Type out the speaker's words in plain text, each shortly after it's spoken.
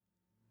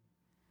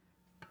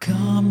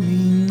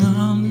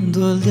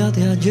Recordando el día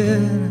de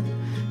ayer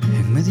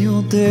en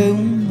medio de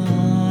un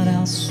mar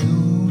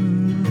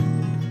azul,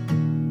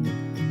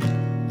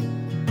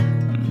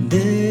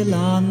 de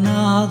la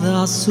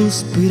nada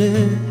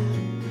suspiré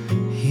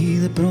y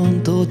de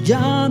pronto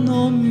ya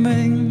no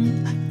me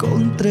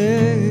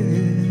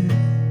encontré.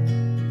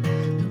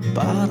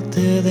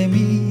 Parte de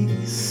mí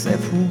se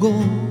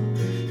fugó,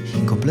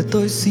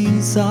 incompleto y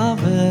sin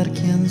saber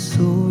quién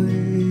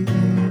soy.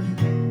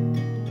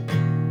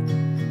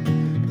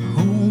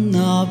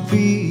 Una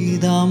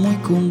vida muy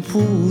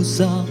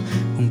confusa,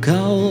 un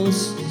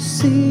caos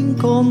sin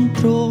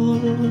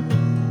control.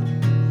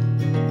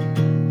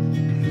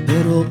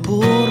 Pero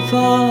por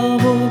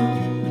favor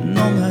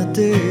no me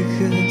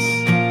dejes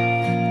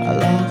a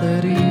la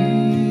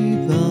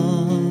deriva.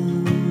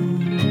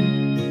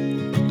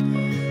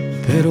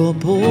 Pero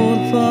por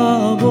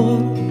favor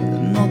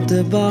no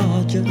te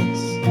vayas de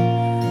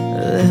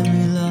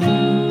mi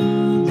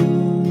lado,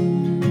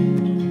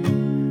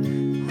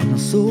 no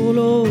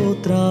solo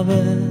otra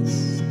vez.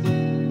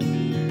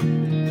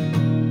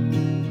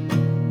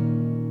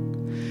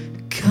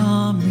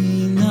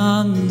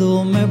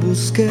 Caminando me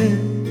busqué,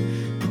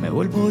 me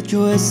vuelvo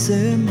yo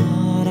ese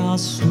mar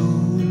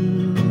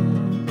azul.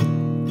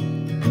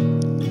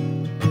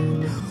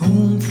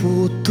 Un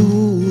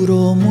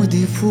futuro muy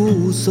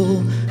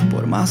difuso,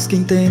 por más que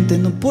intente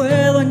no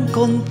puedo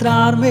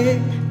encontrarme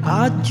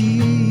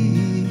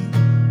allí.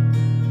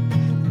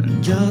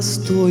 Ya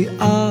estoy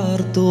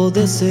harto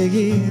de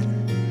seguir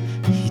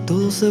y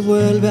todo se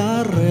vuelve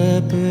a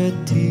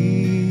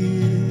repetir.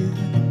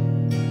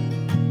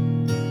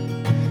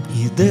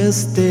 Y de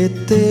este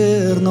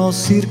eterno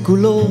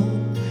círculo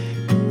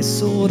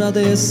es hora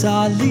de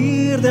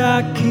salir de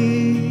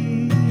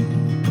aquí.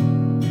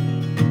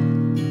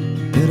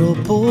 Pero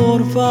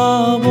por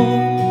favor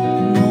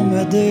no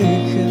me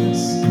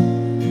dejes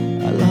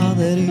a la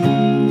deriva.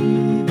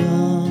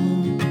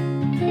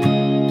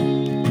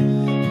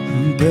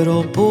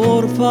 Pero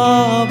por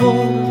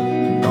favor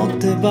no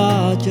te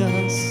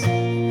vayas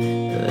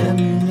de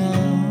mi lado.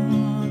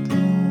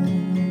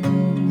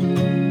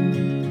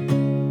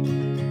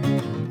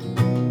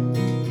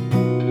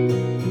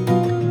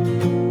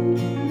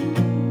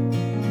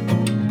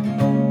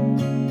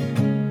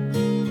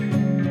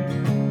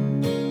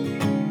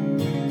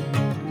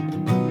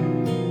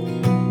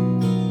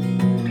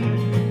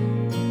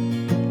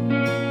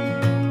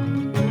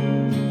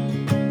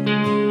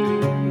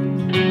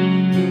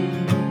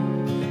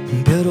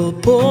 Pero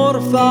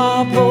por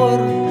favor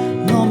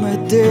no me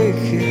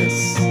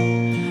dejes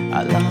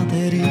a la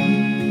deriva.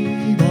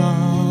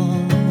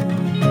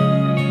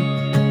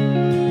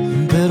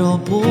 Pero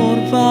por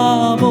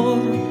favor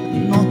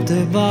no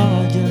te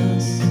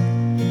vayas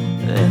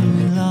de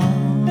mi lado.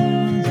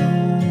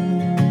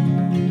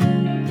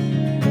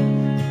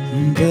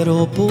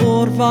 Pero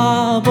por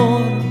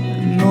favor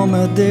no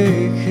me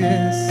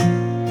dejes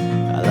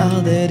a la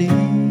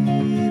deriva.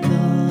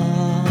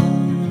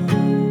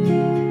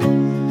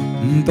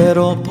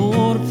 Pero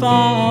por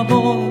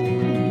favor